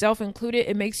news, self included,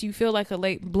 it makes you feel like a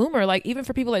late bloomer. Like even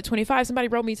for people at 25, somebody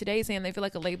wrote me today saying they feel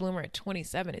like a late bloomer at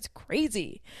 27. It's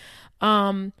crazy.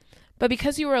 But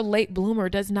because you were a late bloomer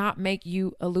does not make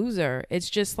you a loser. It's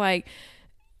just like,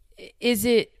 is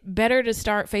it better to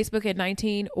start Facebook at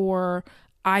 19 or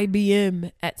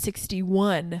IBM at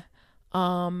 61?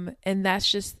 And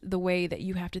that's just the way that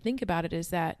you have to think about it, is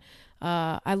that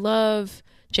I love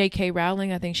J.K.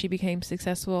 Rowling. I think she became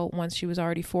successful once she was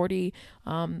already 40.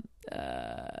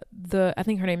 I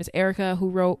think her name is Erica, who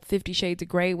wrote 50 Shades of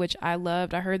Grey, which I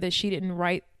loved. I heard that she didn't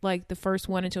write like the first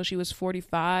one until she was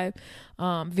 45.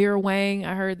 Vera Wang,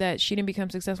 I heard that she didn't become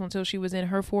successful until she was in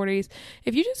her 40s.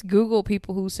 If you just Google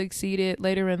people who succeeded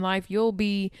later in life,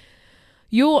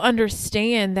 you'll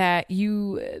understand that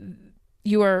you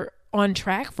are on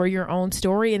track for your own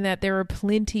story, and that there are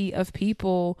plenty of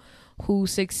people who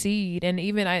succeed. And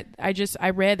even I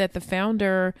read that the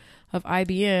founder of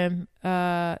IBM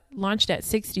launched at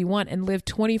 61 and lived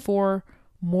 24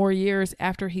 more years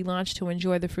after he launched to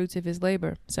enjoy the fruits of his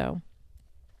labor. So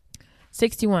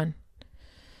 61.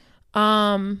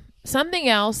 Something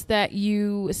else that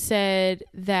you said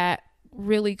that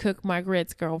really cooked my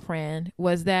grits, girlfriend,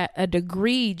 was that a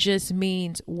degree just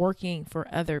means working for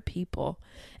other people.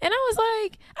 And I was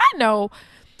like,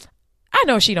 I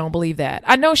know she don't believe that.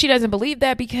 I know she doesn't believe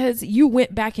that because you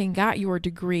went back and got your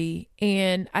degree.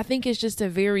 And I think it's just a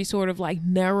very sort of like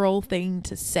narrow thing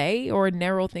to say, or a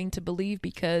narrow thing to believe,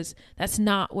 because that's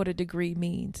not what a degree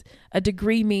means. A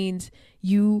degree means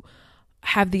you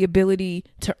have the ability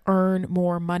to earn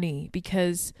more money,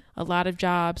 because a lot of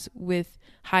jobs with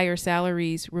higher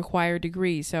salaries require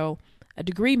degrees. So a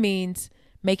degree means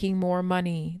making more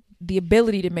money, the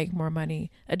ability to make more money.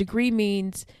 A degree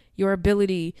means your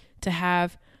ability to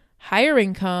have higher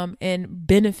income and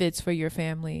benefits for your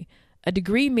family. A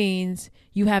degree means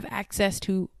you have access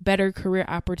to better career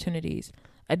opportunities.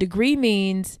 A degree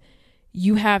means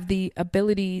you have the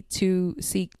ability to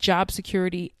seek job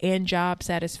security and job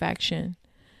satisfaction.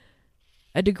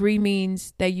 A degree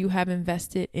means that you have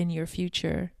invested in your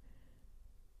future.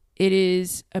 It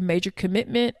is a major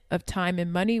commitment of time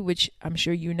and money, which I'm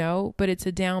sure you know, but it's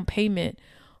a down payment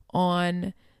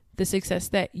on the success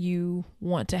that you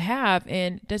want to have.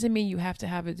 And it doesn't mean you have to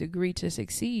have a degree to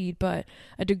succeed, but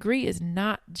a degree is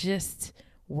not just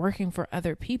working for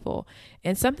other people.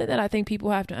 And something that I think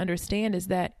people have to understand is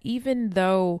that even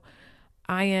though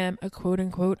I am a quote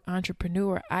unquote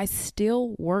entrepreneur, I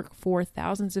still work for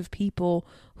thousands of people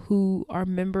who are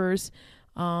members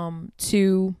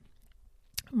to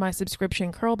my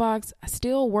subscription Curlbox. I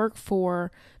still work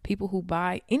for people who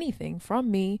buy anything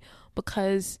from me,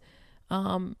 because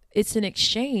it's an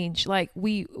exchange. Like,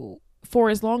 for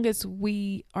as long as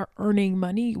we are earning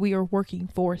money, we are working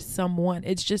for someone.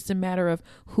 It's just a matter of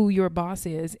who your boss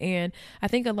is. And I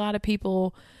think a lot of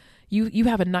people, you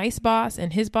have a nice boss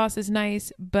and his boss is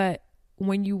nice, but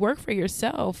when you work for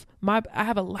yourself, I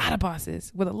have a lot of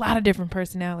bosses with a lot of different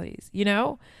personalities, you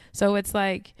know? So it's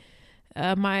like,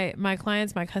 my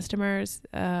clients, my customers,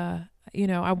 I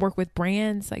work with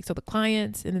brands, like, so the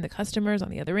clients and then the customers on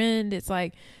the other end, it's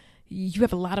like, you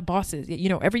have a lot of bosses,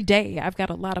 every day I've got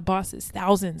a lot of bosses,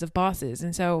 thousands of bosses.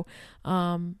 And so,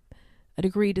 a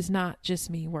degree does not just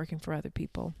mean working for other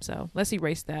people. So let's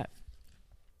erase that.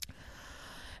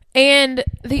 And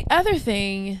the other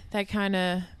thing that kind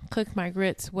of cooked my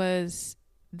grits was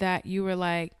that you were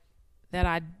like,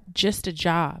 that just a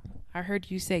job. I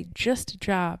heard you say just a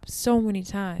job so many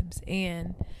times.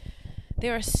 And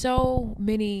there are so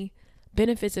many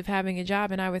benefits of having a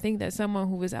job. And I would think that someone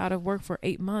who was out of work for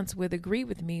 8 months would agree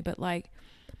with me. But like,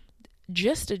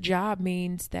 just a job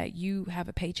means that you have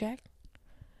a paycheck,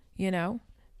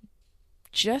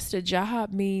 Just a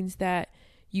job means that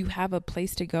you have a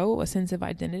place to go, a sense of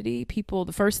identity.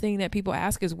 The first thing that people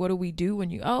ask is, what do we do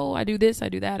when I do this, I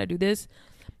do that, I do this.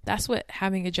 That's what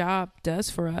having a job does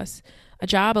for us. A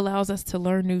job allows us to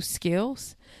learn new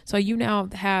skills. So you now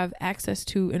have access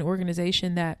to an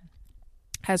organization that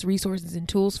has resources and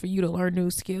tools for you to learn new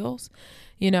skills.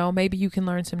 Maybe you can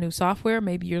learn some new software.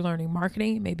 Maybe you're learning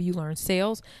marketing. Maybe you learn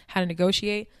sales, how to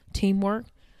negotiate, teamwork.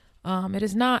 It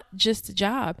is not just a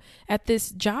job. At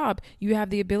this job, you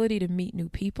have the ability to meet new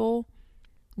people.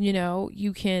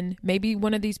 You can, maybe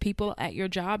one of these people at your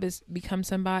job is become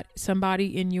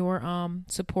somebody in your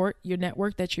support, your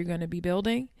network that you're going to be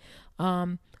building.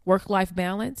 Work-life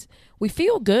balance. We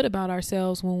feel good about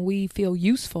ourselves when we feel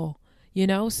useful,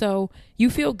 so you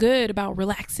feel good about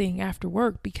relaxing after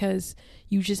work because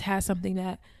you just had something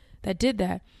that did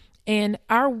that. And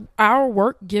our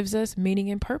work gives us meaning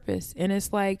and purpose. And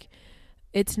it's like,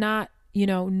 it's not,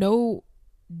 no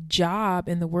job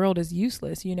in the world is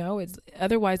useless. It's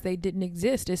otherwise they didn't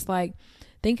exist. It's like,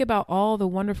 think about all the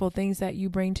wonderful things that you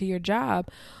bring to your job.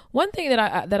 One thing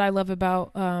that I love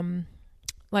about, I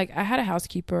had a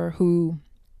housekeeper who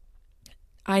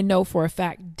I know for a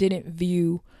fact didn't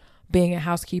view being a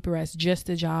housekeeper as just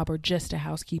a job or just a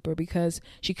housekeeper, because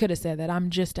she could have said that I'm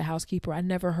just a housekeeper. I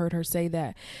never heard her say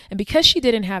that. And because she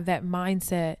didn't have that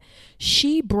mindset,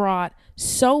 she brought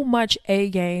so much A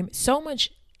game, so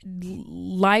much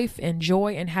life and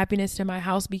joy and happiness to my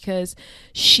house, because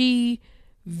she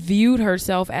viewed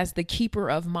herself as the keeper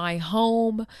of my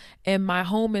home, and my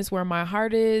home is where my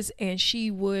heart is, and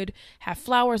she would have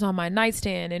flowers on my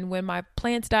nightstand, and when my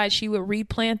plants died she would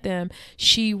replant them.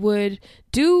 She would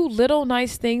do little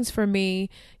nice things for me,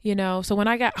 so when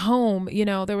I got home,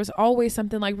 there was always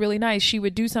something like really nice. She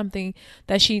would do something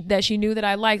that she knew that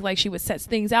I liked, like she would set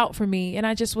things out for me, and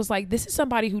I just was like, this is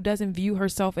somebody who doesn't view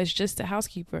herself as just a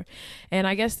housekeeper. And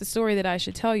I guess the story that I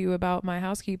should tell you about my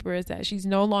housekeeper is that she's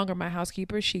no longer my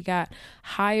housekeeper. She got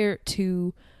hired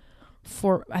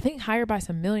by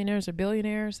some millionaires or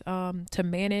billionaires to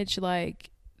manage like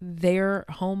their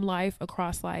home life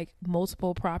across like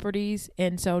multiple properties.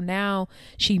 And so now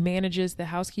she manages the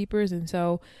housekeepers, and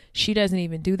so she doesn't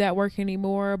even do that work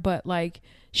anymore. But like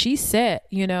she's set,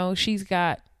 she's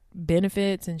got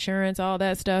benefits, insurance, all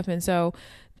that stuff. And so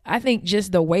I think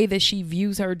just the way that she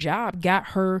views her job got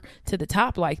her to the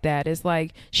top like that. It's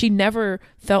like she never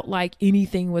felt like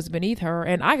anything was beneath her.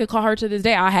 And I could call her to this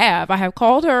day. I have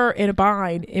called her in a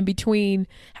bind in between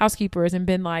housekeepers and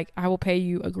been like, I will pay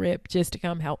you a grip just to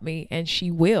come help me. And she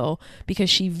will,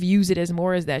 because she views it as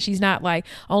more as that. She's not like,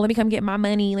 oh, let me come get my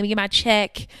money. Let me get my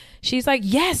check. She's like,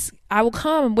 yes, I will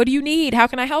come. What do you need? How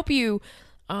can I help you?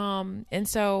 And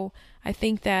so I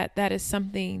think that is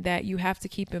something that you have to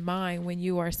keep in mind when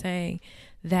you are saying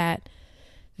that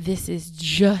this is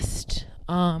just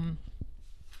a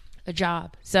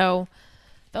job. So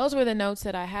those were the notes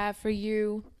that I have for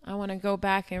you. I want to go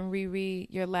back and reread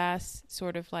your last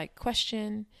sort of like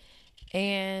question.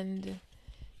 And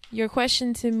your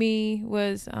question to me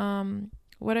was,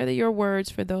 what are your words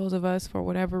for those of us, for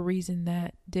whatever reason,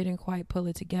 that didn't quite pull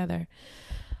it together?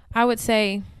 I would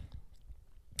say,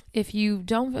 if you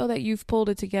don't feel that you've pulled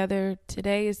it together,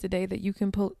 today is the day that you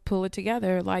can pull it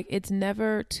together. Like, it's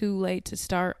never too late to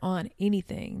start on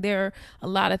anything. There are a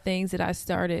lot of things that I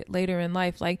started later in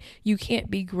life. Like, you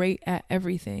can't be great at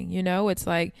everything, It's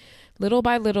like little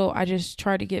by little, I just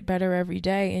try to get better every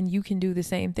day, and you can do the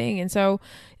same thing. And so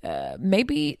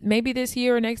maybe this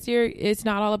year or next year, it's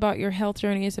not all about your health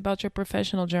journey. It's about your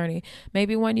professional journey.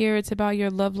 Maybe one year it's about your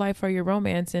love life or your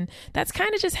romance. And that's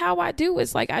kind of just how I do.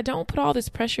 It's like, I don't put all this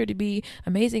pressure to be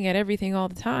amazing at everything all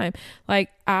the time.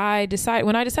 Like,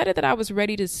 when I decided that I was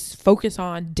ready to focus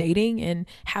on dating and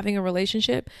having a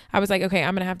relationship, I was like, okay,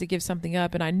 I'm going to have to give something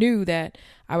up. And I knew that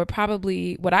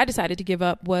what I decided to give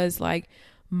up was like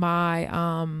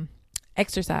my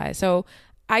exercise. So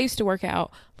I used to work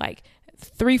out like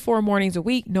 3-4 mornings a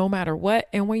week, no matter what.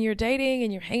 And when you're dating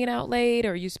and you're hanging out late,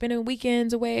 or you're spending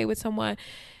weekends away with someone,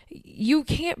 you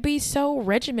can't be so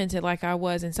regimented like I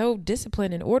was, and so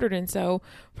disciplined and ordered. And so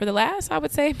for the last, I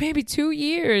would say maybe 2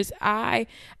 years,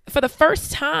 for the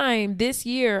first time this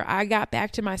year, I got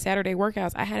back to my Saturday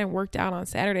workouts. I hadn't worked out on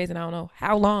Saturdays in I don't know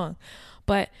how long,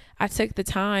 but I took the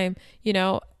time,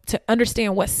 to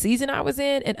understand what season I was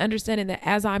in, and understanding that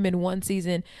as I'm in one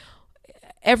season,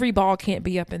 every ball can't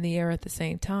be up in the air at the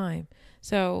same time.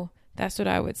 So that's what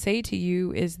I would say to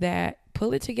you, is that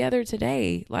pull it together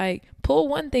today. Like, pull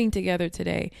one thing together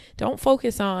today. Don't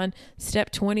focus on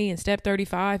step 20 and step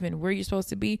 35 and where you're supposed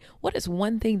to be. What is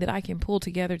one thing that I can pull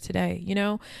together today?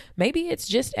 Maybe it's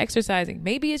just exercising.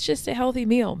 Maybe it's just a healthy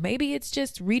meal. Maybe it's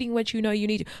just reading what you know you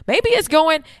need to. Maybe it's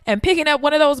going and picking up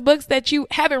one of those books that you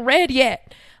haven't read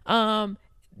yet.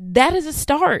 That is a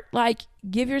start. Like,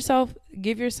 give yourself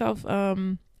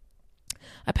a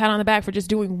pat on the back for just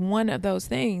doing one of those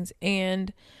things.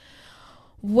 And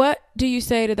what do you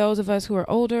say to those of us who are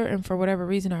older and for whatever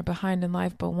reason are behind in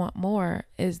life but want more?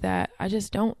 Is that I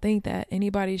just don't think that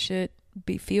anybody should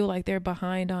feel like they're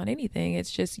behind on anything.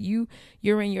 It's just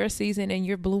you're in your season and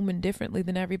you're blooming differently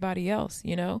than everybody else.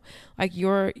 Like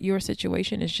your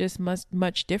situation is just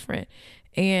much different,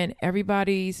 and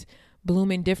everybody's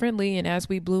blooming differently. And as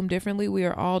we bloom differently, we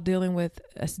are all dealing with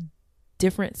a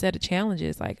different set of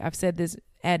challenges. Like, I've said this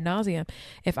ad nauseum.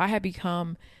 If I had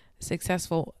become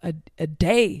successful a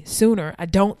day sooner, I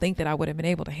don't think that I would have been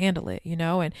able to handle it,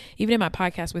 And even in my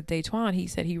podcast with Daytwan, he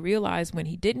said he realized when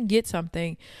he didn't get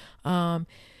something,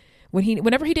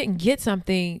 whenever he didn't get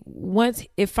something, once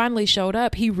it finally showed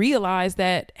up, he realized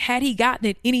that had he gotten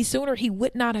it any sooner, he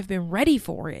would not have been ready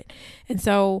for it. And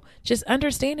so just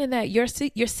understanding that your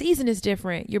season is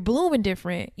different, you're blooming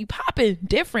different, you popping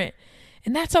different,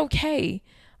 and that's okay.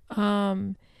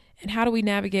 And how do we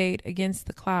navigate against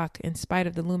the clock in spite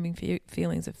of the looming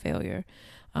feelings of failure?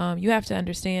 You have to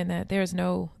understand that there is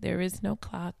no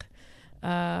clock.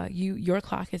 Your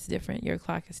clock is different. Your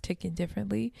clock is ticking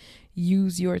differently.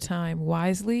 Use your time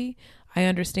wisely. I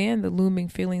understand the looming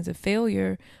feelings of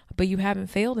failure, but you haven't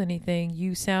failed anything.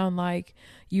 You sound like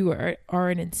you are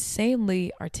an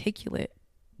insanely articulate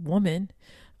woman.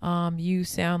 You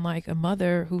sound like a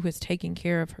mother who is taking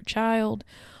care of her child,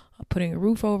 putting a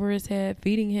roof over his head,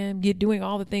 feeding him, doing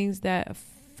all the things that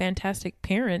fantastic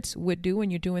parents would do when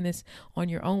you're doing this on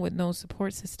your own with no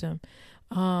support system.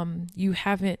 You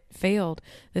haven't failed.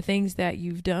 The things that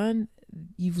you've done,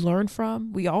 you've learned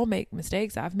from. We all make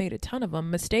mistakes. I've made a ton of them.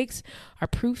 Mistakes are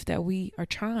proof that we are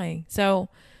trying. So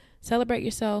celebrate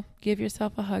yourself. Give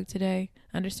yourself a hug today.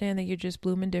 Understand that you're just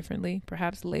blooming differently,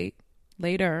 perhaps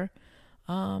later.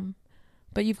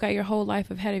 But you've got your whole life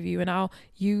ahead of you. And I'll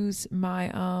use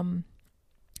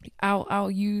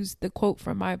I'll use the quote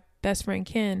from my best friend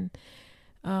Ken.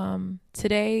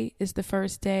 Today is the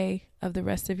first day of the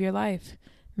rest of your life.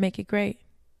 Make it great.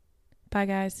 Bye,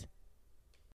 guys.